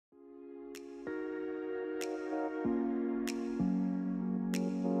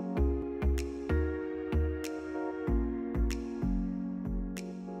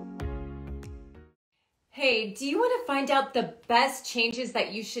Hey, do you want to find out the best changes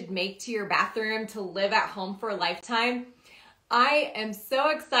that you should make to your bathroom to live at home for a lifetime? I am so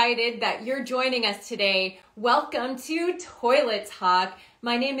excited that you're joining us today. Welcome to Toilet Talk.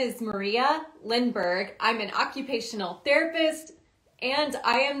 My name is Maria Lindbergh. I'm an occupational therapist and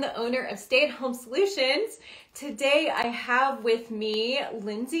I am the owner of Stay at Home Solutions. Today I have with me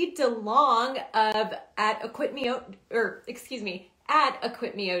Lindsey Delong at EquipMeOT.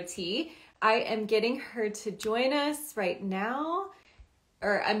 I am getting her to join us right now,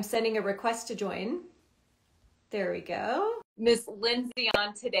 or I'm sending a request to join. There we go. Miss Lindsey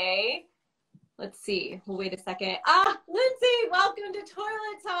on today. Let's see. We'll wait a second. Lindsey, welcome to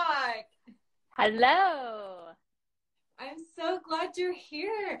Toilet Talk. Hello. I'm so glad you're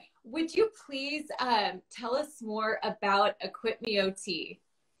here. Would you please tell us more about EquipMeOT?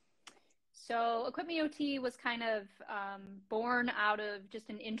 So EquipMeOT was kind of born out of just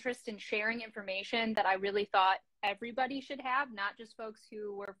an interest in sharing information that I really thought everybody should have, not just folks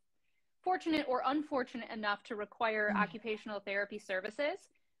who were fortunate or unfortunate enough to require occupational therapy services.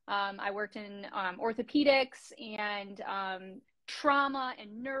 I worked in orthopedics and trauma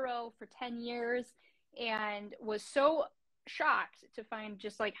and neuro for 10 years and was so shocked to find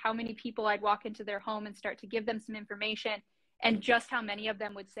just like how many people I'd walk into their home and start to give them some information and just how many of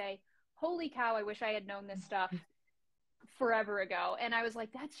them would say, holy cow, I wish I had known this stuff forever ago. And I was like,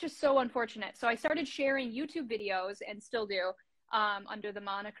 that's just so unfortunate. So I started sharing YouTube videos and still do under the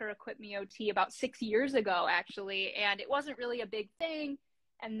moniker EquipMeOT about 6 years ago, actually. And it wasn't really a big thing.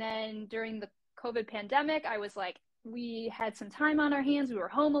 And then during the COVID pandemic, I was like, we had some time on our hands. We were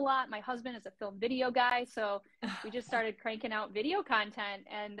home a lot. My husband is a film video guy. So we just started cranking out video content.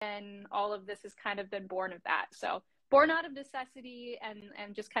 And then all of this has kind of been born of that. So born out of necessity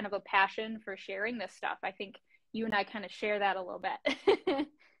and just kind of a passion for sharing this stuff. I think you and I kind of share that a little bit.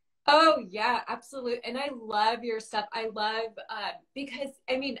 Oh yeah, absolutely. And I love your stuff. I love, because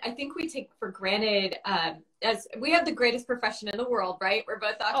I mean, I think we take for granted, as we have the greatest profession in the world, right? We're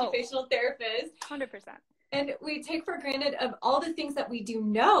both occupational therapists. 100%. And we take for granted of all the things that we do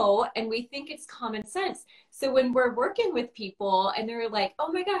know, and we think it's common sense. So when we're working with people and they're like,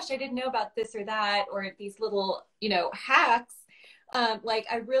 oh my gosh, I didn't know about this or that, or these little, hacks, like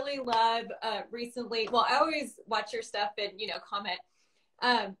I really love recently, well, I always watch your stuff and, comment,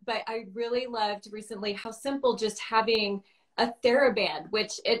 but I really loved recently how simple just having a TheraBand,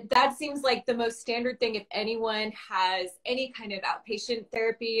 which that seems like the most standard thing if anyone has any kind of outpatient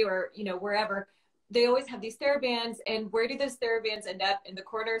therapy or, wherever. They always have these TheraBands, and where do those TheraBands end up? In the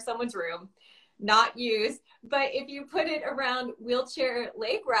corner of someone's room, not used. But if you put it around wheelchair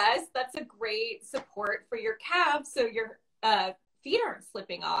leg rest, that's a great support for your calves, so your feet aren't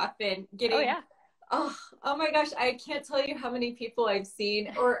slipping off and getting. Oh my gosh, I can't tell you how many people I've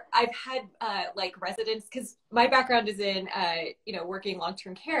seen, or I've had like residents, because my background is in working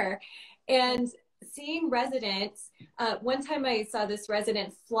long-term care, and seeing residents, one time I saw this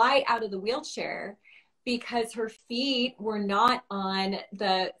resident fly out of the wheelchair because her feet were not on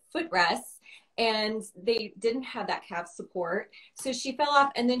the footrests and they didn't have that calf support. So she fell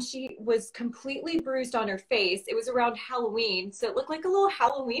off, and then she was completely bruised on her face. It was around Halloween, so it looked like a little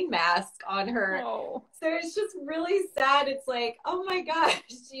Halloween mask on her. Oh. So it's just really sad. It's like, oh my gosh,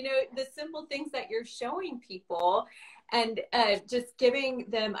 the simple things that you're showing people and just giving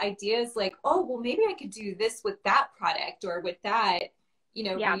them ideas like, oh, well, maybe I could do this with that product or with that,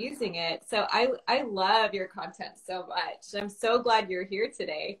 reusing it. So I love your content so much. I'm so glad you're here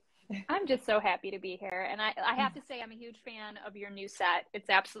today. I'm just so happy to be here. And I have to say, I'm a huge fan of your new set. It's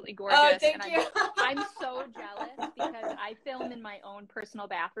absolutely gorgeous. Oh, thank you. I'm so jealous because I film in my own personal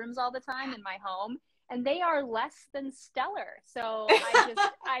bathrooms all the time in my home, and they are less than stellar. So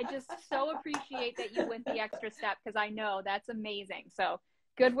I just so appreciate that you went the extra step, because I know that's amazing. So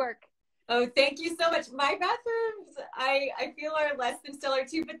good work. Oh, thank you so much. My bathrooms, I feel are less than stellar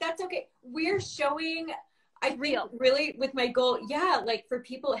too, but that's okay. We're showing, I think, really with my goal, like for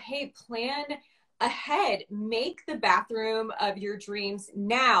people, hey, plan ahead, make the bathroom of your dreams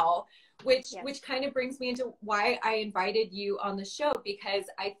now, which kind of brings me into why I invited you on the show, because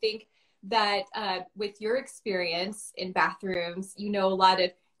I think that with your experience in bathrooms, a lot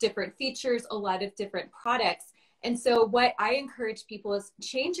of different features, a lot of different products. And so what I encourage people is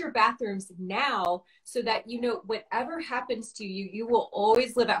change your bathrooms now so that, whatever happens to you, you will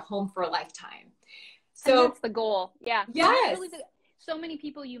always live at home for a lifetime. So and that's the goal. Yeah. Yes. So many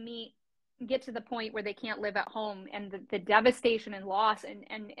people you meet get to the point where they can't live at home, and the devastation and loss. And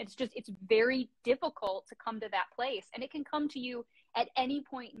it's very difficult to come to that place. And it can come to you at any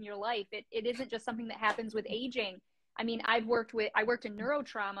point in your life. It isn't just something that happens with aging. I mean, I worked in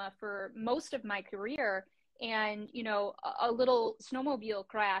neurotrauma for most of my career, and, you know, a little snowmobile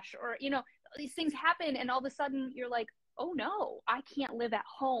crash, or, you know, these things happen, and all of a sudden you're like, oh no, I can't live at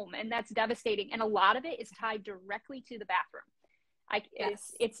home. And that's devastating. And a lot of it is tied directly to the bathroom.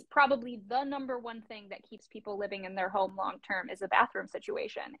 Yes. It's probably the number one thing that keeps people living in their home long term is a bathroom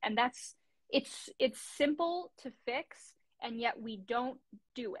situation. And it's simple to fix, and yet we don't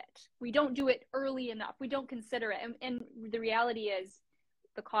do it. We don't do it early enough. We don't consider it. And the reality is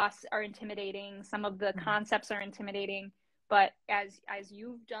the costs are intimidating. Some of the concepts are intimidating. But as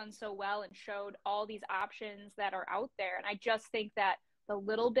you've done so well and showed all these options that are out there, and I just think that the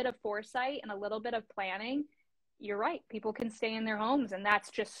little bit of foresight and a little bit of planning, you're right, people can stay in their homes, and that's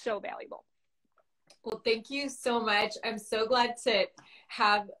just so valuable. Well, thank you so much. I'm so glad to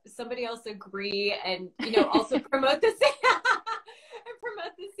have somebody else agree and, you know, also promote the same and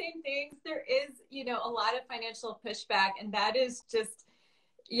promote the same things. There is, you know, a lot of financial pushback, and that is just,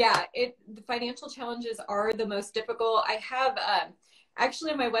 yeah, the financial challenges are the most difficult. I have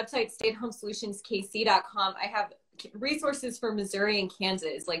actually on my website, stayathomesolutionsKC.com, I have resources for Missouri and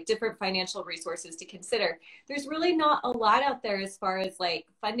Kansas, like different financial resources to consider. There's really not a lot out there as far as like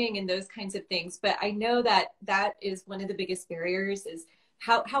funding and those kinds of things, but I know that that is one of the biggest barriers is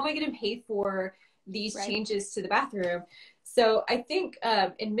how am I going to pay for these changes to the bathroom? So I think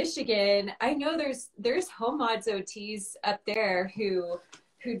in Michigan, I know there's home mods OTs up there who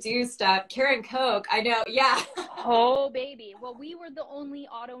do stuff. Karen Koch, I know, yeah. Oh, baby. Well, we were the only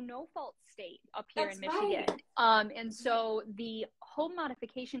auto no-fault state up here in Michigan. Right. And so the home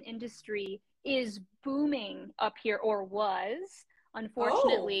modification industry is booming up here, or was.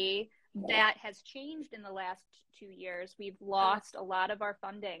 Unfortunately, that has changed in the last 2 years. We've lost a lot of our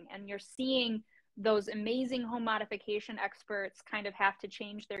funding, and you're seeing those amazing home modification experts kind of have to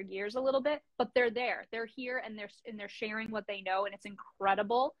change their gears a little bit, but they're here, and they're sharing what they know, and it's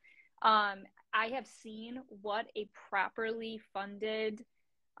incredible. I have seen what a properly funded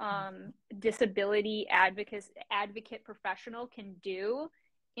disability advocate professional can do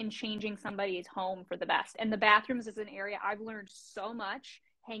in changing somebody's home for the best. And the bathrooms is an area I've learned so much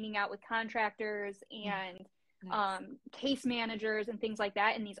hanging out with contractors and case managers and things like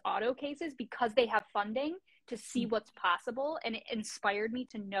that in these auto cases, because they have funding to see what's possible. And it inspired me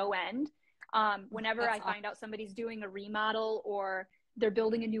to no end. Whenever I find out somebody's doing a remodel or they're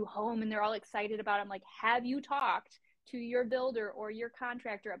building a new home and they're all excited about it, I'm like, have you talked to your builder or your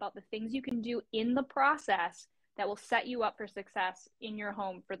contractor about the things you can do in the process that will set you up for success in your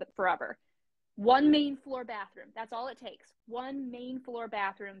home forever? One main floor bathroom, that's all it takes. One main floor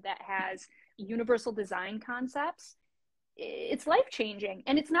bathroom that has universal design concepts. It's life-changing.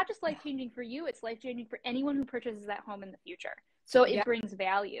 And it's not just life-changing for you, it's life-changing for anyone who purchases that home in the future. So it brings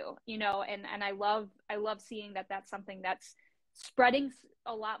value, you know, and I love seeing that that's something that's spreading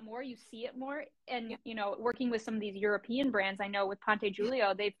a lot more. You see it more. And, you know, working with some of these European brands, I know with Ponte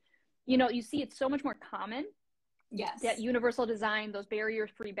Giulio, they've, you know, you see it's so much more common. Yes. That universal design, those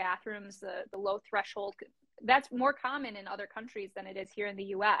barrier-free bathrooms, the low threshold, that's more common in other countries than it is here in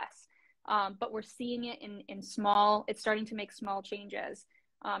the US. But we're seeing it in small, it's starting to make small changes.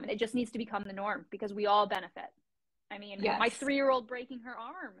 And it just needs to become the norm because we all benefit. I mean, my 3-year-old breaking her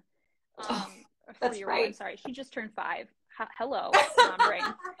arm. That's right. I'm sorry, she just turned 5. Hello, mom brain.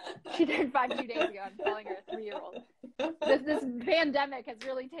 She turned 5 2 days ago. I'm calling her a 3-year-old. This pandemic has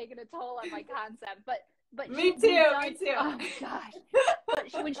really taken a toll on my concept, but me too. Oh gosh!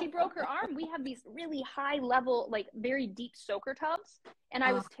 But when she broke her arm, we have these really high level, like very deep soaker tubs, and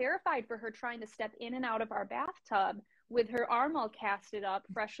I was terrified for her trying to step in and out of our bathtub with her arm all casted up,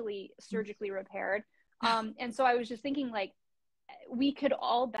 freshly surgically repaired. And so I was just thinking, like, we could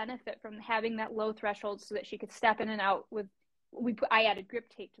all benefit from having that low threshold so that she could step in and out with. I added grip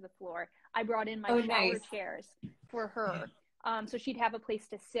tape to the floor. I brought in my shower chairs for her. So she'd have a place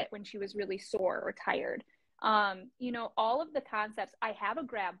to sit when she was really sore or tired. You know, all of the concepts. I have a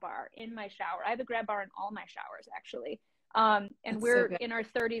grab bar in my shower. I have a grab bar in all my showers, actually. And that's we're in our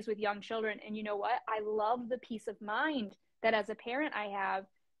 30s with young children. And you know what? I love the peace of mind that as a parent I have,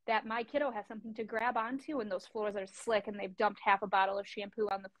 that my kiddo has something to grab onto, and those floors are slick and they've dumped half a bottle of shampoo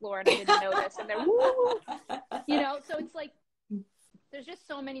on the floor and I didn't notice. And they're, woo! You know, so it's like, there's just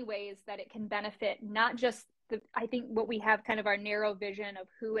so many ways that it can benefit, not just I think what we have kind of our narrow vision of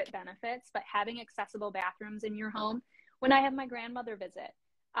who it benefits, but having accessible bathrooms in your home. When I have my grandmother visit,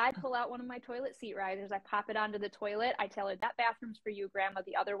 I pull out one of my toilet seat risers. I pop it onto the toilet. I tell her that bathroom's for you, Grandma.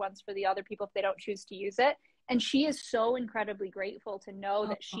 The other one's for the other people if they don't choose to use it. And she is so incredibly grateful to know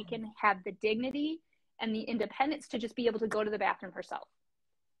that she can have the dignity and the independence to just be able to go to the bathroom herself.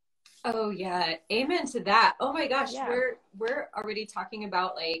 Oh yeah, amen to that. Oh my gosh, Yeah. we're already talking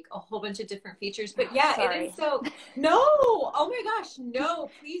about like a whole bunch of different features, but yeah, it is Sorry. so no. Oh my gosh, no,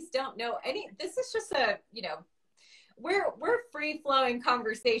 please don't. No, any this is just a, we're free flowing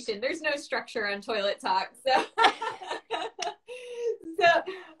conversation. There's no structure on toilet talk. So so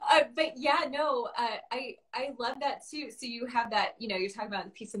but yeah, no, I love that too. So you have that, you're talking about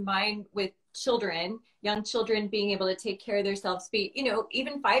the peace of mind with children, young children being able to take care of themselves, be,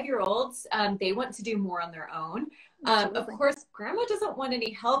 even 5-year olds, they want to do more on their own. Of Absolutely. course, grandma doesn't want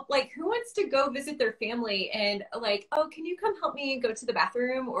any help. Like, who wants to go visit their family and like, oh, can you come help me go to the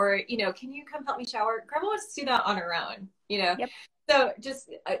bathroom? Or, can you come help me shower? Grandma wants to do that on her own. Yep. So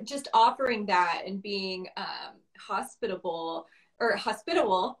just offering that and being hospitable or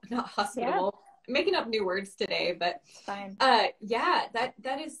hospitable, not Yeah. hospitable. I'm making up new words today, but It's fine. yeah,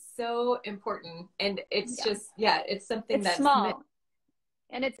 that is so important. And it's Yeah. just, yeah, it's something It's that's small.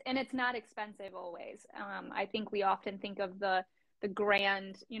 And it's not expensive always. I think we often think of the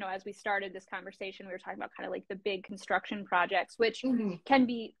grand, as we started this conversation, we were talking about kind of like the big construction projects, which Mhm. can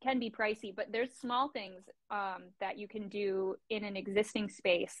be pricey, but there's small things that you can do in an existing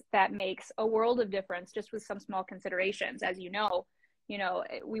space that makes a world of difference just with some small considerations. As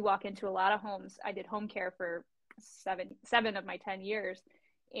we walk into a lot of homes. I did home care for seven of my 10 years.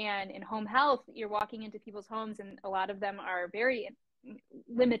 And in home health, you're walking into people's homes, and a lot of them are very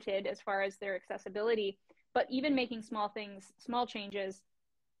limited as far as their accessibility, but even making small changes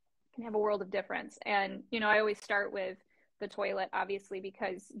can have a world of difference. And I always start with the toilet, obviously,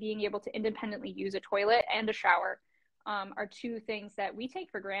 because being able to independently use a toilet and a shower are two things that we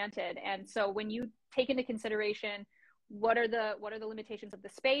take for granted. And so when you take into consideration what are the limitations of the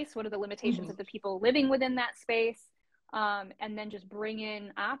space, what are the limitations Mhm. of the people living within that space, and then just bring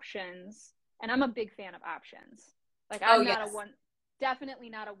in options. And I'm a big fan of options. Like, Oh I'm not yes. definitely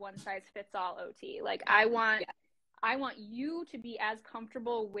not a one size fits all OT. Like, I want you to be as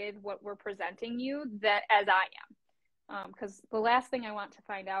comfortable with what we're presenting you that as I am. Because the last thing I want to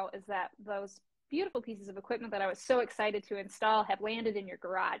find out is that those beautiful pieces of equipment that I was so excited to install have landed in your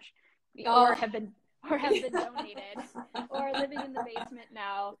garage, or Oh. have been donated, or living in the basement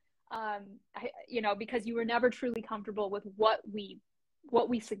now. Because you were never truly comfortable with what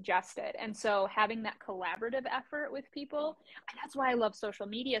we suggested. And so having that collaborative effort with people, and that's why I love social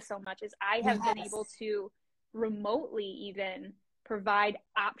media so much, is I have been able Yes. to remotely even provide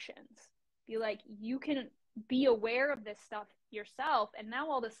options. Be like, you can be aware of this stuff yourself, and now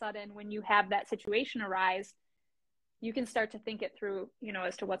all of a sudden when you have that situation arise, you can start to think it through,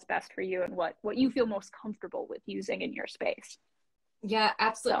 as to what's best for you and what you feel most comfortable with using in your space. Yeah, So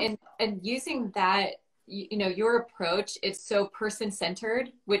absolutely. And using that, your approach, it's so person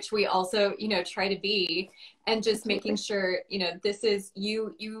centered, which we also, try to be, and just making absolutely. sure, this is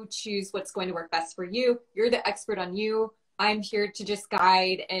you choose what's going to work best for you. You're the expert on you. I'm here to just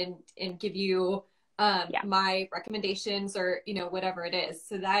guide and give you Yeah. my recommendations or, whatever it is.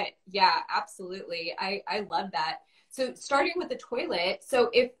 So that, yeah, absolutely. I love that. So starting with the toilet, so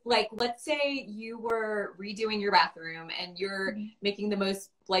if like let's say you were redoing your bathroom and you're Mhm. making the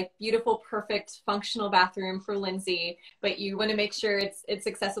most like beautiful, perfect, functional bathroom for Lindsey, but you want to make sure it's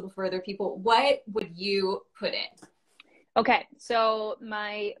accessible for other people, what would you put in? Okay, so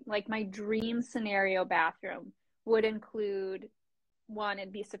my dream scenario bathroom would include, one,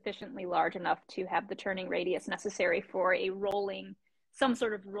 it'd be sufficiently large enough to have the turning radius necessary for some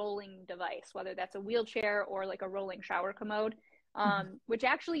sort of rolling device, whether that's a wheelchair or like a rolling shower commode, which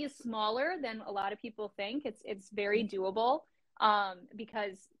actually is smaller than a lot of people think. It's very doable,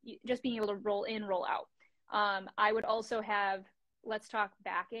 because just being able to roll in, roll out. I would also have, let's talk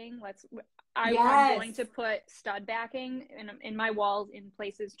backing. I'm going Yes. to put stud backing in my walls in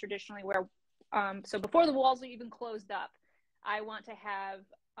places traditionally where, so before the walls are even closed up, I want to have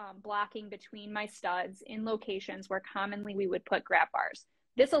blocking between my studs in locations where commonly we would put grab bars.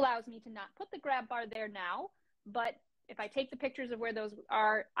 This allows me to not put the grab bar there now, but if I take the pictures of where those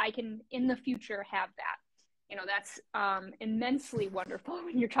are, I can in the future have that. That's immensely wonderful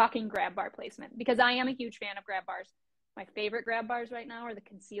when you're talking grab bar placement, because I am a huge fan of grab bars. My favorite grab bars right now are the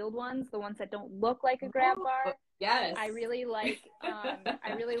concealed ones, the ones that don't look like a grab Oh, bar. yes.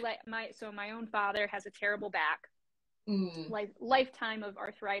 My own father has a terrible back, Mm. lifetime of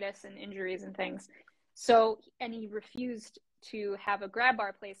arthritis and injuries and things. So, and he refused to have a grab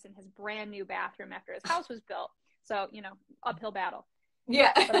bar placed in his brand new bathroom after his house was built. So, uphill battle.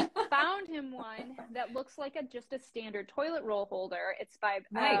 Yeah. But I found him one that looks like just a standard toilet roll holder. It's by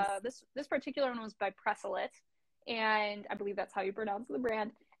Nice. this particular one was by Preselit, and I believe that's how you pronounce the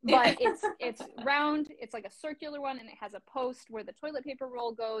brand. but it's round. It's like a circular one, and it has a post where the toilet paper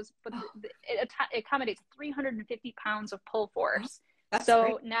roll goes, but it accommodates 350 pounds of pull force. That's so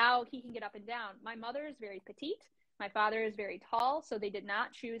great. now he can get up and down. My mother is very petite. My father is very tall, so they did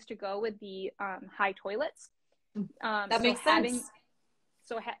not choose to go with the high toilets. That makes sense.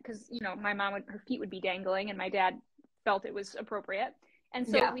 Because my mom her feet would be dangling, and my dad felt it was appropriate, and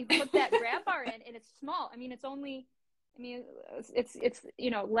so we put that grab bar in, and it's small. I mean, it's only, it's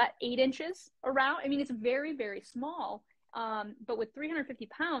 8 inches around. I mean, it's very, very small. But with 350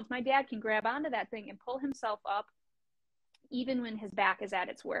 pounds, my dad can grab onto that thing and pull himself up, even when his back is at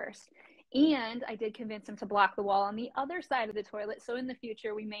its worst. And I did convince him to block the wall on the other side of the toilet. So in the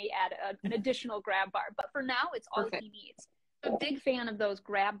future, we may add an additional grab bar. But for now, it's all he needs. I'm a big fan of those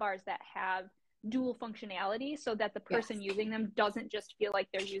grab bars that have dual functionality so that the person using them doesn't just feel like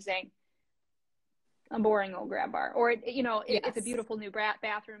they're using a boring old grab bar. Or, it's a beautiful new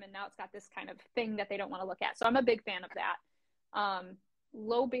bathroom, and now it's got this kind of thing that they don't want to look at. So I'm a big fan of that.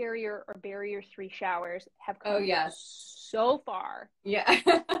 Low barrier or barrier-free showers have come so far. Yeah.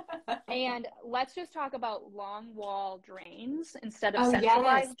 And let's just talk about long wall drains instead of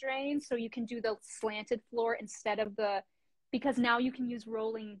centralized drains. So you can do the slanted floor instead of because now you can use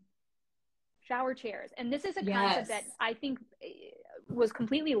rolling shower chairs. And this is a concept that I think was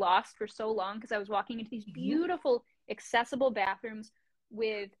completely lost for so long, because I was walking into these beautiful, accessible bathrooms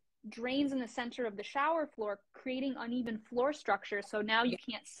with drains in the center of the shower floor, creating uneven floor structure. So now you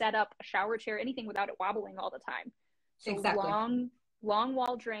can't set up a shower chair, anything, without it wobbling all the time. So long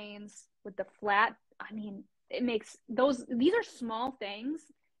wall drains with the flat, it makes these are small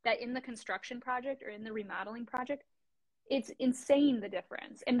things that in the construction project or in the remodeling project, it's insane the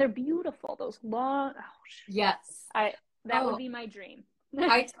difference. And they're beautiful, those long, that would be my dream.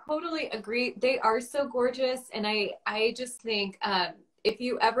 I totally agree. They are so gorgeous. And I just think, if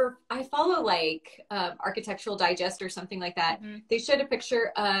you ever, I follow like Architectural Digest or something like that. They showed a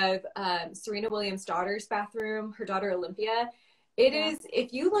picture of Serena Williams' daughter's bathroom, her daughter Olympia. It is,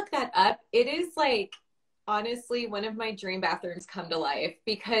 if you look that up, it is like, honestly, one of my dream bathrooms come to life,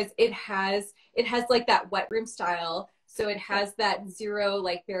 because it has like that wet room style. So it has that zero,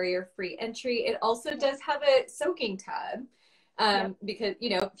 like, barrier-free entry. It also does have a soaking tub, because,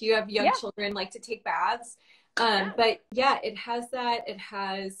 if you have young children like to take baths. But it has that. It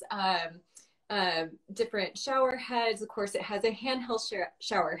has different shower heads. Of course, it has a handheld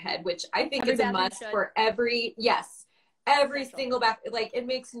shower head, which I think is a must for every single bath. Like, it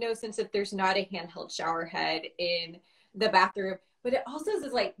makes no sense if there's not a handheld shower head in the bathroom. But it also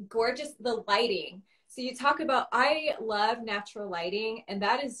is like gorgeous, the lighting. So you talk about, I love natural lighting, and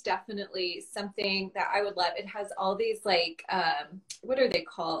that is definitely something that I would love. It has all these like, what are they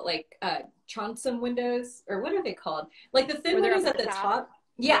called? Like transom windows, or what are they called? Like the thin windows at the top.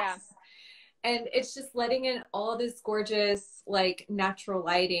 Yes. Yeah. And it's just letting in all this gorgeous, like, natural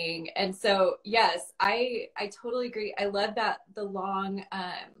lighting. And so, yes, I totally agree. I love that the long,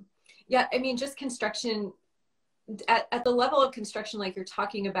 just construction, at the level of construction like you're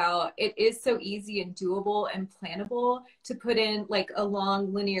talking about, it is so easy and doable and plannable to put in like a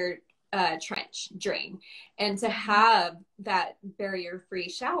long linear trench drain, and to have that barrier-free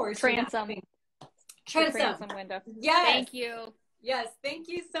shower. Transom window. Yes. Thank you. Yes. Thank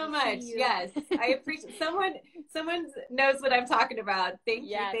you so much. Yes. I appreciate someone knows what I'm talking about. Thank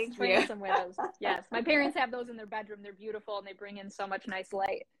you. Thank you. Transom windows. Yes. My parents have those in their bedroom. They're beautiful, and they bring in so much nice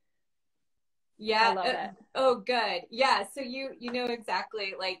light. Yeah. I love that. Oh, good. Yeah. So you know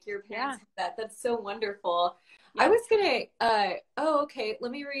exactly, like, your parents have that. That's so wonderful. Yep. I was gonna. Okay.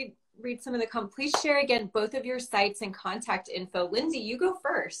 Let me read some of the comments. Please share again both of your sites and contact info. Lindsey, you go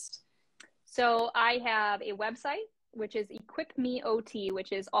first. So I have a website, which is EquipMeOT,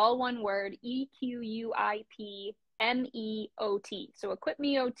 which is all one word, EquipMeOT. So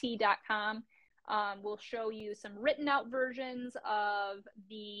EquipMeOT.com will show you some written out versions of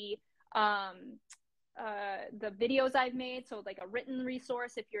the videos I've made. So like a written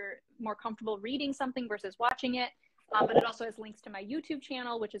resource if you're more comfortable reading something versus watching it. But it also has links to my YouTube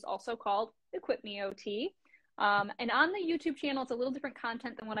channel, which is also called EquipMeOT. And on the YouTube channel, it's a little different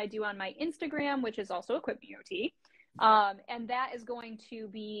content than what I do on my Instagram, which is also EquipMeOT. And that is going to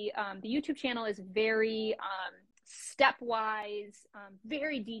be, the YouTube channel is very stepwise,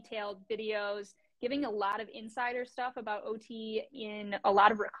 very detailed videos, giving a lot of insider stuff about OT in a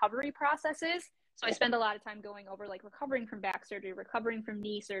lot of recovery processes. So I spend a lot of time going over like recovering from back surgery, recovering from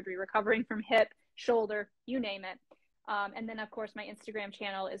knee surgery, recovering from hip, shoulder, you name it. And then, of course, my Instagram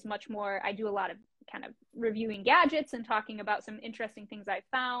channel is much more, I do a lot of kind of reviewing gadgets and talking about some interesting things I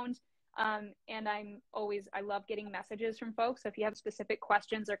found. And I love getting messages from folks. So if you have specific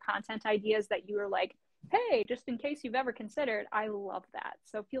questions or content ideas that you are like, hey, just in case you've ever considered, I love that.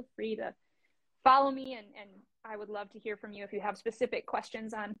 So feel free to follow me, and I would love to hear from you if you have specific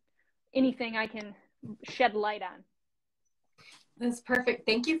questions on anything I can shed light on. That's perfect.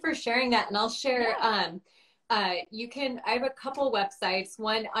 Thank you for sharing that. And I'll share, Yeah. I have a couple websites.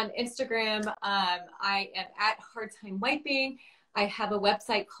 One on Instagram, I am at Hard Time Wiping. I have a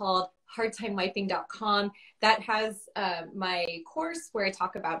website called hardtimewiping.com that has my course where I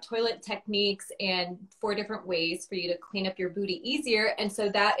talk about toilet techniques and 4 different ways for you to clean up your booty easier. And so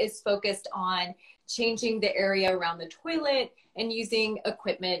that is focused on changing the area around the toilet and using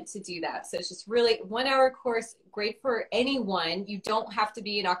equipment to do that. So it's just really 1-hour course, great for anyone. You don't have to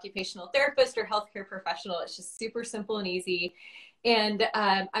be an occupational therapist or healthcare professional. It's just super simple and easy. And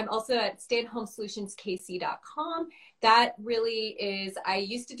I'm also at stayathomesolutionsKC.com. That really is, I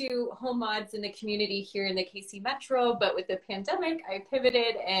used to do home mods in the community here in the KC Metro, but with the pandemic, I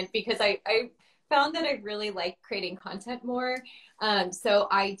pivoted, and because I found that I really like creating content more. So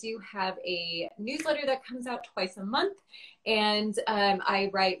I do have a newsletter that comes out twice a month, and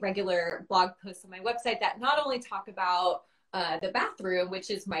I write regular blog posts on my website that not only talk about the bathroom, which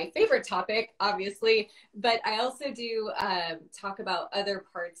is my favorite topic, obviously, but I also do talk about other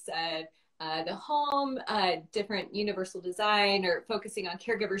parts of the home, different universal design, or focusing on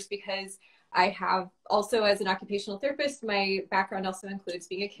caregivers, because I have also, as an occupational therapist, my background also includes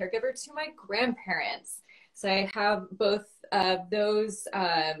being a caregiver to my grandparents. So I have both of those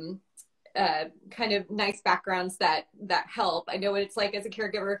kind of nice backgrounds that help. I know what it's like as a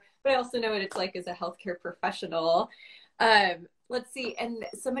caregiver, but I also know what it's like as a healthcare professional. Let's see. And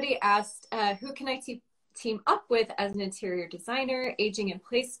somebody asked, who can I team up with as an interior designer, aging in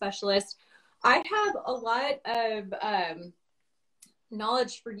place specialist? I have a lot of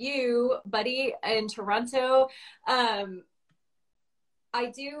knowledge for you, buddy, in Toronto. The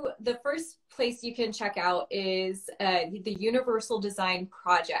first place you can check out is the Universal Design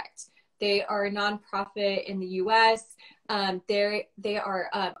Project. They are a nonprofit in the US. They are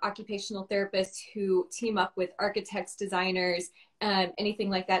occupational therapists who team up with architects, designers, anything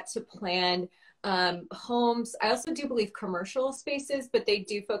like that to plan homes. I also do believe commercial spaces, but they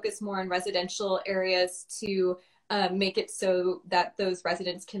do focus more on residential areas to make it so that those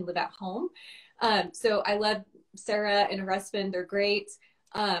residents can live at home. So I love Sarah and her husband. They're great.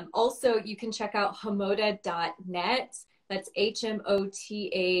 Also, you can check out HMOTA.net. That's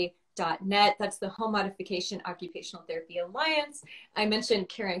HMOTA.net. That's the Home Modification Occupational Therapy Alliance. I mentioned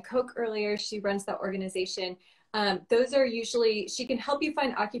Karen Koch earlier. She runs that organization. Those are usually, she can help you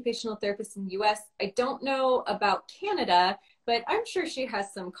find occupational therapists in the US. I don't know about Canada, but I'm sure she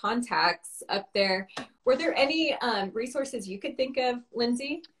has some contacts up there. Were there any resources you could think of,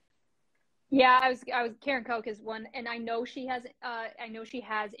 Lindsay? Yeah, I was Karen Koch is one, and I know she has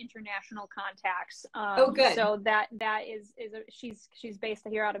international contacts. Oh, good. So that is she's based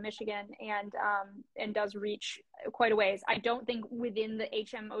here out of Michigan, and does reach quite a ways. I don't think within the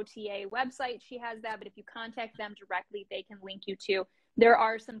HMOTA website she has that, but if you contact them directly, they can link you to. There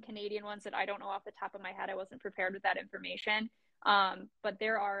are some Canadian ones that I don't know off the top of my head. I wasn't prepared with that information. But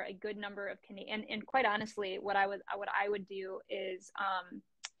there are a good number of Canadian, and quite honestly, what I would do is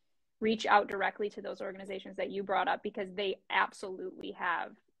reach out directly to those organizations that you brought up, because they absolutely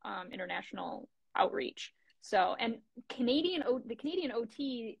have international outreach. So, and the Canadian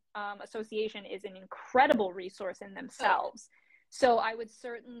OT Association is an incredible resource in themselves. So I would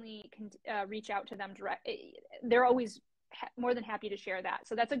certainly reach out to them direct. They're always more than happy to share that.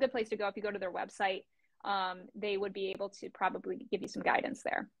 So that's a good place to go. If you go to their website, they would be able to probably give you some guidance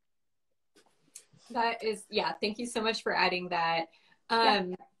there. That is, yeah, thank you so much for adding that. Yeah.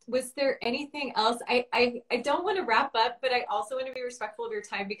 Was there anything else? I don't want to wrap up, but I also want to be respectful of your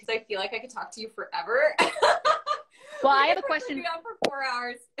time, because I feel like I could talk to you forever. Well, I have a question. Be on for 4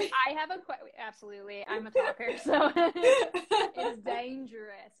 hours. I have a question. Absolutely, I'm a talker, so it's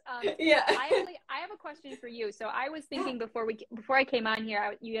dangerous. Yeah. I have a question for you. So I was thinking before I came on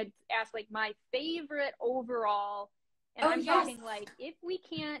here, you had asked like my favorite overall. And I'm talking like, if we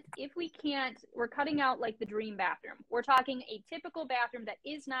can't, we're cutting out like the dream bathroom. We're talking a typical bathroom that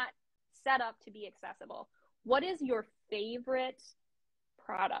is not set up to be accessible. What is your favorite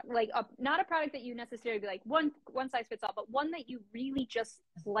product? Like not a product that you necessarily be like one size fits all, but one that you really just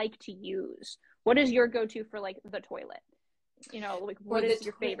like to use. What is your go-to for like the toilet? You know, like what is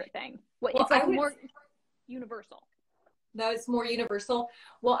your favorite thing? It's like more universal. No, it's more universal.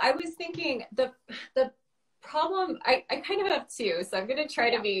 Well, I was thinking the problem, I kind of have two, so I'm going to try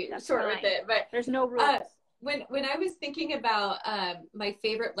to be short with it, but there's no rules. when I was thinking about my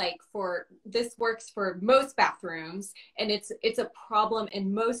favorite, like for this works for most bathrooms, and it's a problem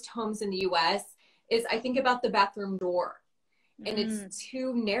in most homes in the US, is I think about the bathroom door. And it's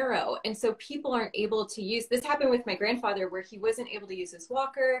too narrow. And so people aren't able to use, this happened with my grandfather where he wasn't able to use his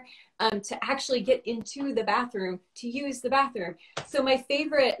walker to actually get into the bathroom, to use the bathroom. So my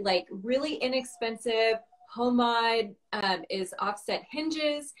favorite, like really inexpensive home mod is offset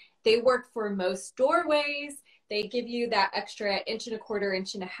hinges. They work for most doorways. They give you that extra 1.25 inches, 1.5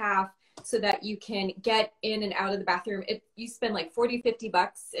 inches so that you can get in and out of the bathroom. If you spend like 40, $50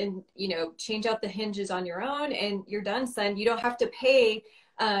 and, you know, change out the hinges on your own and you're done, son. You don't have to pay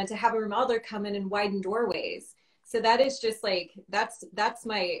to have a remodeler come in and widen doorways. So that is just like, that's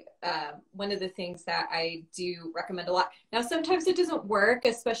my, one of the things that I do recommend a lot. Now, sometimes it doesn't work,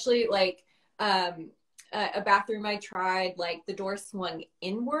 especially like a bathroom I tried, like the door swung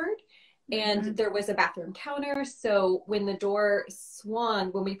inward. And there was a bathroom counter. So when the door swung,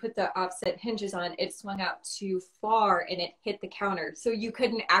 when we put the offset hinges on, it swung out too far and it hit the counter. So you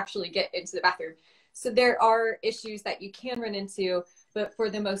couldn't actually get into the bathroom. So there are issues that you can run into, but for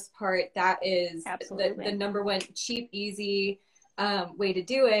the most part, that is the number one cheap, easy way to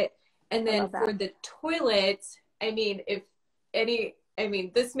do it. And then for the toilet, I mean,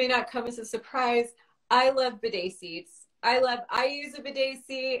 this may not come as a surprise. I love bidet seats. I use a bidet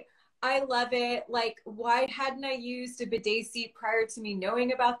seat. I love it. Like, why hadn't I used a bidet seat prior to me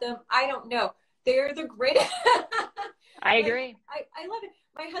knowing about them? I don't know. They're the greatest. I agree. I love it.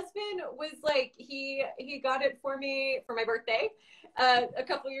 My husband was like, he got it for me for my birthday a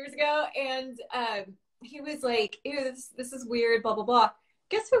couple years ago. And he was like, ew, this is weird, blah, blah, blah.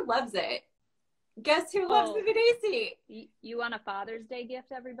 Guess who loves it? Guess who loves the bidet seat? You want a Father's Day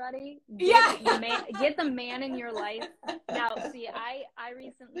gift, everybody? Get the man in your life. Now, see, I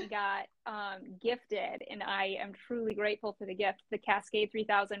recently got gifted, and I am truly grateful for the gift, the Cascade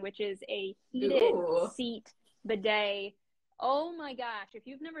 3000, which is a heated seat bidet. Oh my gosh, if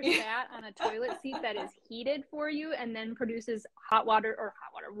you've never sat on a toilet seat that is heated for you and then produces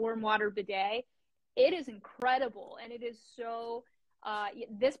warm water bidet, it is incredible. And it is so...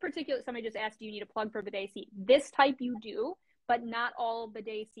 this particular, somebody just asked, do you need a plug for a bidet seat? This type you do, but not all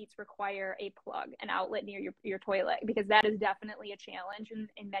bidet seats require a plug, an outlet near your toilet, because that is definitely a challenge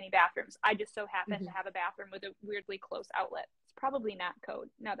in many bathrooms. I just so happen to have a bathroom with a weirdly close outlet. It's probably not code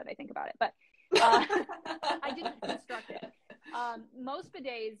now that I think about it, but I didn't construct it. Most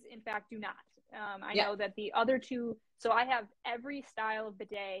bidets, in fact, do not. I know that the other two, so I have every style of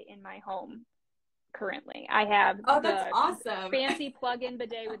bidet in my home. Currently, I have that's awesome. Fancy plug-in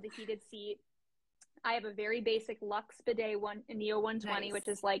bidet with the heated seat. I have a very basic Luxe bidet Neo 120, which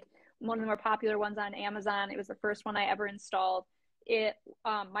is like one of the more popular ones on Amazon. It was the first one I ever installed.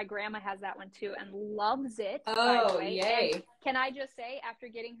 My grandma has that one too and loves it. Oh, yay! And can I just say, after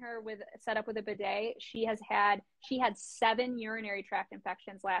getting her set up with a bidet, she had 7 urinary tract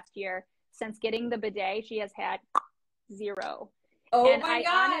infections last year. Since getting the bidet, she has had 0. Oh and my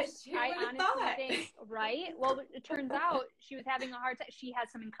gosh! I honestly think, right? Well, it turns out she was having a hard time. She had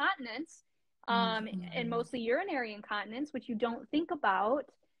some incontinence, and mostly urinary incontinence, which you don't think about.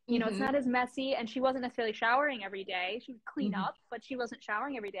 You know, it's not as messy, and she wasn't necessarily showering every day. She would clean up, but she wasn't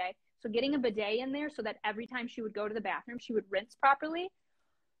showering every day. So getting a bidet in there so that every time she would go to the bathroom, she would rinse properly.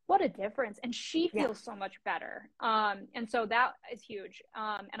 What a difference. And she feels so much better. And so that is huge.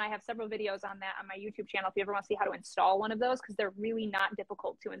 And I have several videos on that on my YouTube channel if you ever want to see how to install one of those, because they're really not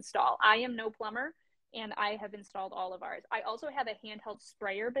difficult to install. I am no plumber, and I have installed all of ours. I also have a handheld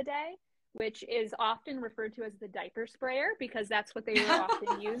sprayer bidet, which is often referred to as the diaper sprayer, because that's what they were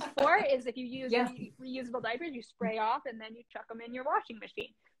often used for, is if you use reusable diapers, you spray off and then you chuck them in your washing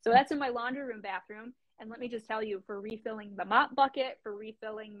machine. So that's in my laundry room bathroom. And let me just tell you, for refilling the mop bucket, for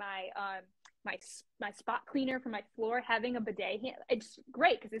refilling my my spot cleaner for my floor, having a bidet, it's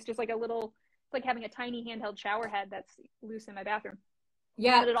great, because it's just like it's like having a tiny handheld shower head that's loose in my bathroom.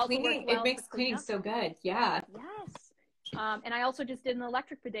 Yeah, but it makes cleaning so good. Yeah. Yes. And I also just did an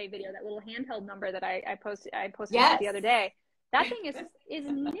electric bidet video, that little handheld number that I posted the other day. That thing is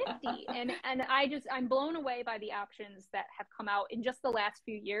nifty. And I'm blown away by the options that have come out in just the last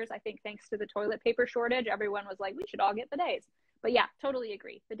few years. I think thanks to the toilet paper shortage, everyone was like, we should all get bidets. But yeah, totally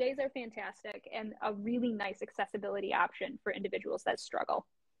agree. Bidets are fantastic and a really nice accessibility option for individuals that struggle.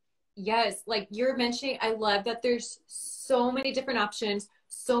 Yes, like you're mentioning, I love that there's so many different options,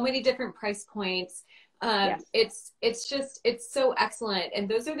 so many different price points. It's so excellent. And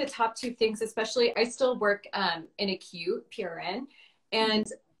those are the top 2 things, especially I still work in acute PRN. And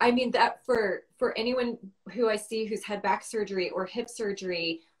I mean that for anyone who I see who's had back surgery or hip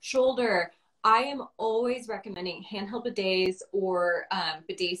surgery, shoulder, I am always recommending handheld bidets or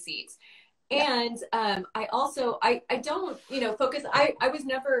bidet seats. And I also, I don't, focus, I was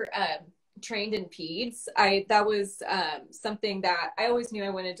never trained in peds. That was something that I always knew I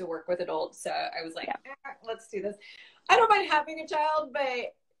wanted to work with adults. So I was like, let's do this. I don't mind having a child,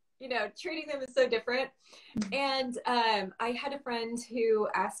 but treating them is so different. And I had a friend who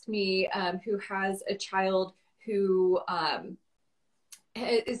asked me, who has a child who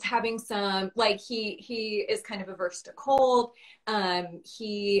is having some, like, he is kind of averse to cold.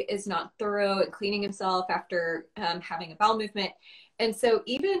 He is not thorough at cleaning himself after having a bowel movement. And so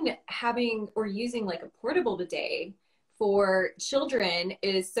even having or using like a portable bidet for children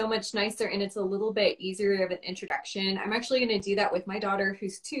is so much nicer, and it's a little bit easier of an introduction. I'm actually going to do that with my daughter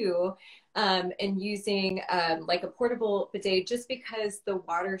who's 2, and using like a portable bidet, just because the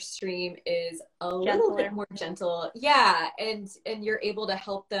water stream is a little bit more gentle. Yeah, and you're able to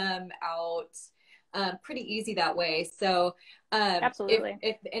help them out pretty easy that way. So absolutely.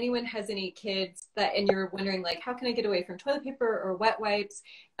 If anyone has any kids and you're wondering, like, how can I get away from toilet paper or wet wipes,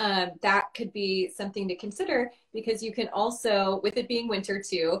 that could be something to consider, because you can also, with it being winter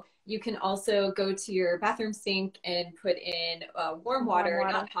too, you can also go to your bathroom sink and put in warm water,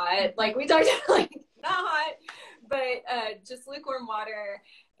 not hot, like we talked about, like not hot, but just lukewarm water,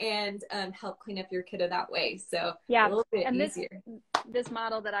 and help clean up your kiddo that way. So a little bit easier. This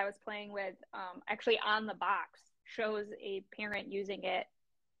model that I was playing with, actually on the box, shows a parent using it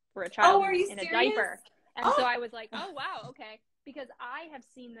for a child in a diaper. And so I was like, oh, wow, okay. Because I have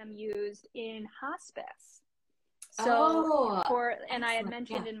seen them used in hospice. So and I had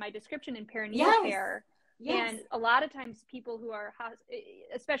mentioned in my description in perinatal care. Yes. And a lot of times people who are,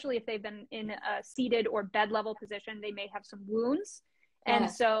 especially if they've been in a seated or bed level position, they may have some wounds.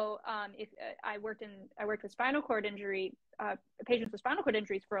 And so if I worked with spinal cord injury, patients with spinal cord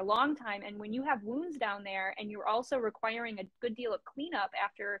injuries for a long time. And when you have wounds down there and you're also requiring a good deal of cleanup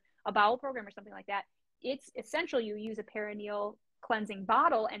after a bowel program or something like that, it's essential you use a perineal cleansing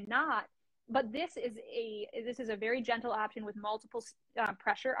bottle and not. But this is a very gentle option with multiple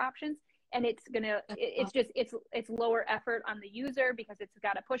pressure options. And it's lower effort on the user, because it's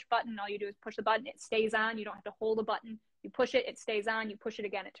got a push button. All you do is push the button, it stays on. You don't have to hold the button. You push it, it stays on. You push it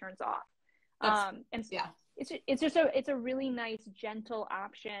again, it turns off. It's a really nice, gentle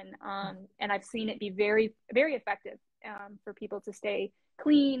option. And I've seen it be very, very effective for people to stay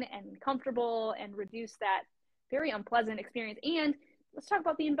clean and comfortable and reduce that very unpleasant experience. And let's talk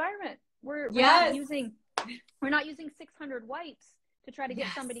about the environment. We're not using 600 wipes to try to get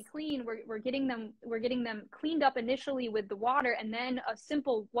somebody clean. We're getting them cleaned up initially with the water, and then a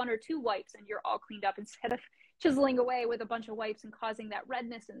simple 1 or 2 wipes, and you're all cleaned up, instead of chiseling away with a bunch of wipes and causing that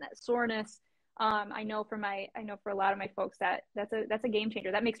redness and that soreness. I know for a lot of my folks that's a game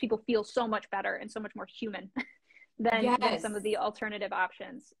changer. That makes people feel so much better and so much more human than some of the alternative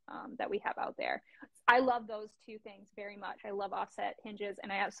options that we have out there. I love those 2 things very much. I love offset hinges,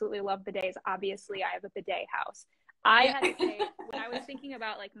 and I absolutely love bidets. Obviously, I have a bidet house. I had to say, when I was thinking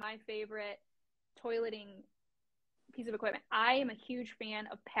about like my favorite toileting piece of equipment, I am a huge fan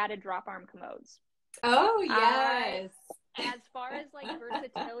of padded drop arm commodes. Oh, yes. As far as like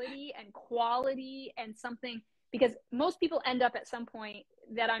versatility and quality and something, because most people end up at some point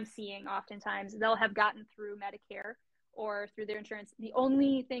that I'm seeing, oftentimes they'll have gotten through Medicare or through their insurance the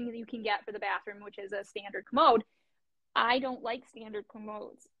only thing that you can get for the bathroom, which is a standard commode. I don't like standard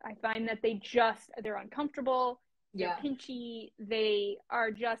commodes. I find that they're uncomfortable. They're pinchy. They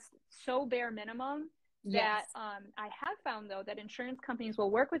are just so bare minimum that I have found, though, that insurance companies will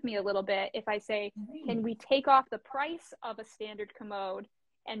work with me a little bit if I say, can we take off the price of a standard commode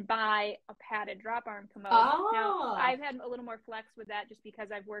and buy a padded drop arm commode? Now, I've had a little more flex with that just because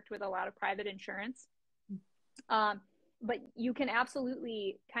I've worked with a lot of private insurance. But you can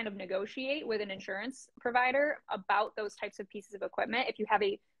absolutely kind of negotiate with an insurance provider about those types of pieces of equipment if you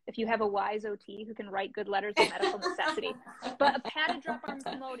have a wise OT who can write good letters of medical necessity. But a padded drop arm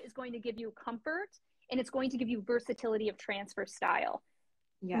commode is going to give you comfort, and it's going to give you versatility of transfer style,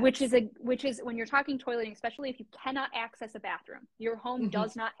 which is when you're talking toileting, especially if you cannot access a bathroom, your home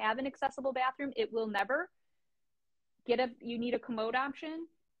does not have an accessible bathroom. It will never you need a commode option.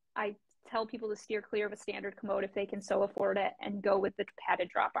 I tell people to steer clear of a standard commode if they can so afford it, and go with the padded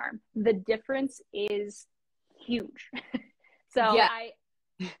drop arm. The difference is huge. So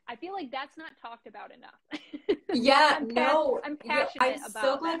I feel like that's not talked about enough. I'm passionate I'm about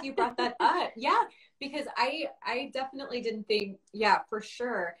so glad you brought that up. Yeah, because I definitely didn't think, for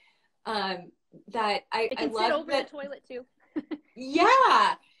sure, that I can love sit over that, the toilet too.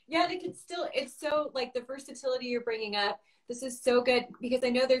 Yeah, and it could still, it's so like the versatility you're bringing up. This is so good because I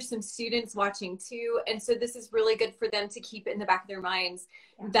know there's some students watching too. And so this is really good for them to keep in the back of their minds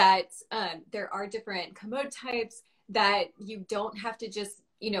that there are different commode types, that you don't have to just,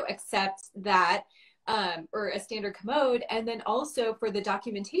 you know, accept that or a standard commode. And then also for the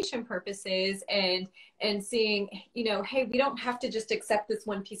documentation purposes and seeing, you know, hey, we don't have to just accept this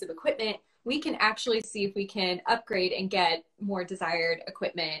one piece of equipment. We can actually see if we can upgrade and get more desired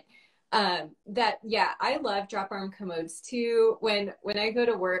equipment. That, yeah, I love drop arm commodes too. When I go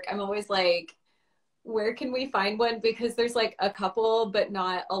to work, I'm always like, where can we find one? Because there's like a couple, but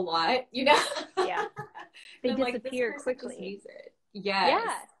not a lot, you know? Yeah. They disappear like, quickly. Yes.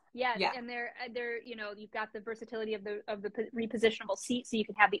 Yeah. Yeah. And they're, you know, you've got the versatility of the repositionable seat. So you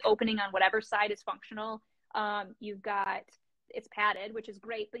can have the opening on whatever side is functional. You've got, it's padded, which is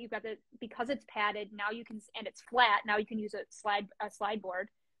great, but you've got because it's padded, now you can, and it's flat, now you can use a slide board.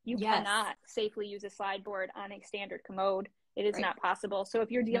 You cannot safely use a slide board on a standard commode. It is not possible. So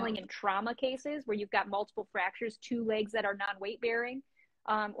if you're dealing in trauma cases where you've got multiple fractures, 2 legs that are non-weight bearing,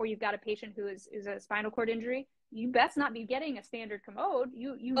 or you've got a patient who is a spinal cord injury, you best not be getting a standard commode.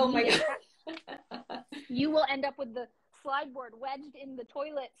 You you will end up with the slide board wedged in the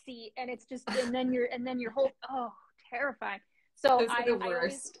toilet seat, and it's just, and then your whole, terrifying. So those are the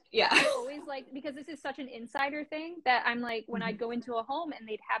worst. I always like, because this is such an insider thing that I'm like, when I'd go into a home and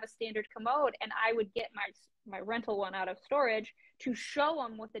they'd have a standard commode and I would get my rental one out of storage to show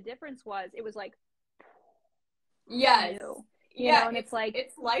them what the difference was, it was like, yes. You know, and it's like,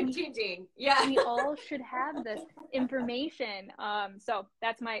 it's life-changing. Yeah. We all should have this information. So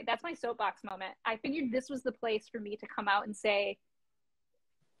that's my soapbox moment. I figured this was the place for me to come out and say,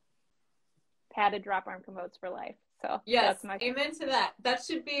 padded drop arm commodes for life. So yes, amen to that. That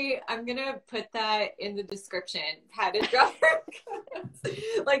should be, I'm going to put that in the description, padded drop arm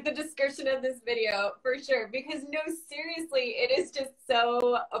commodes, like the description of this video for sure. Because no, seriously, it is just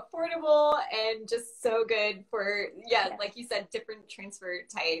so affordable and just so good for, like you said, different transfer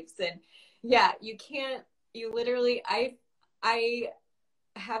types. And you literally, I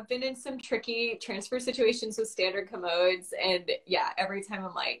have been in some tricky transfer situations with standard commodes. And every time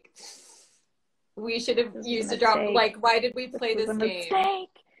I'm like, we should have used a drop. Like, why did we play this game?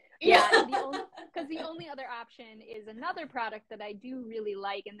 Yeah, because the only other option is another product that I do really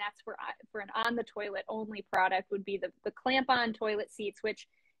like, and that's for an on the toilet only product, would be the clamp on toilet seats, which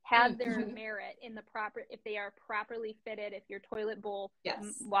have their merit in the proper, if they are properly fitted. If your toilet bowl,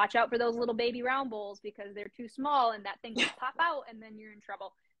 watch out for those little baby round bowls because they're too small and that thing will pop out and then you're in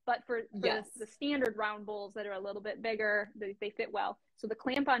trouble. But for the standard round bowls that are a little bit bigger, they fit well. So the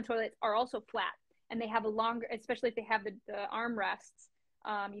clamp on toilets are also flat, and they have a longer, especially if they have the armrests,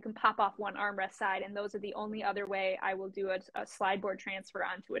 you can pop off one armrest side, and those are the only other way I will do a slide board transfer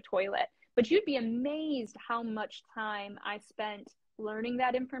onto a toilet. But you'd be amazed how much time I spent learning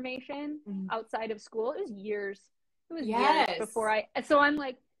that information outside of school. It was years. Years before so I'm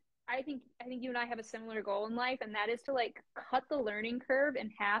like, I think you and I have a similar goal in life, and that is to like cut the learning curve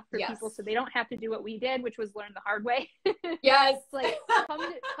in half for people, so they don't have to do what we did, which was learn the hard way. Like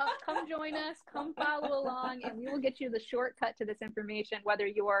come join us, come follow along, and we will get you the shortcut to this information, whether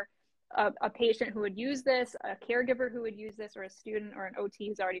you're a patient who would use this, a caregiver who would use this, or a student or an OT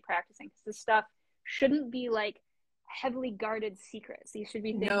who's already practicing. Because this stuff shouldn't be like heavily guarded secrets. These should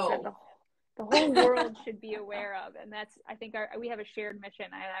be things that the whole world should be aware of. And that's, I think we have a shared mission.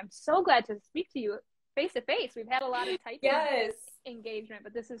 And I'm so glad to speak to you face to face. We've had a lot of typing engagement,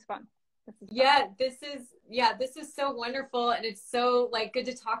 but this is fun. This is so wonderful. And it's so like good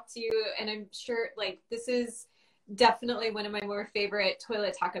to talk to you. And I'm sure like this is definitely one of my more favorite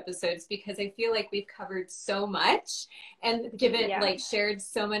Toilet Talk episodes, because I feel like we've covered so much and shared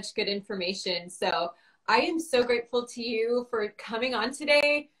so much good information. So I am so grateful to you for coming on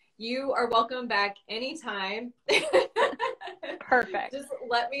today. You are welcome back anytime. Perfect. Just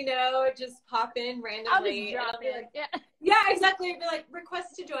let me know. Just pop in randomly. I'll just drop in. Yeah, exactly. I'd be like,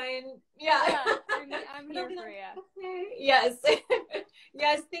 request to join. I'm here for you. Okay. Yes.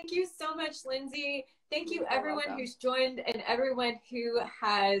 Yes. Thank you so much, Lindsey. Thank you, everyone who's joined and everyone who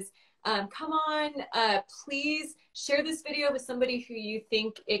has come on. Please share this video with somebody who you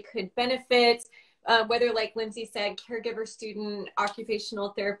think it could benefit. Whether, like Lindsey said, caregiver, student,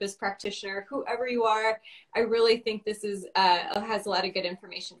 occupational therapist, practitioner, whoever you are, I really think this is has a lot of good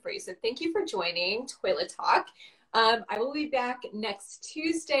information for you. So thank you for joining Toilet Talk. I will be back next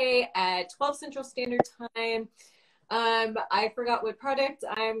Tuesday at 12 Central Standard Time. I forgot what product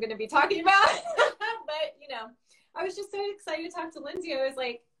I'm going to be talking about, but you know, I was just so excited to talk to Lindsey. I was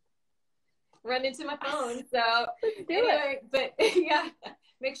like, run into my phone. So anyway, but yeah.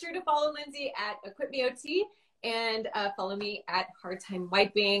 make sure to follow Lindsey at EquipMeOT and follow me at Hard Time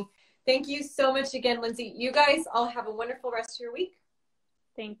Wiping. Thank you so much again, Lindsey. You guys all have a wonderful rest of your week.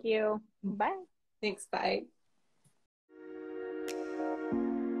 Thank you. Bye. Thanks. Bye.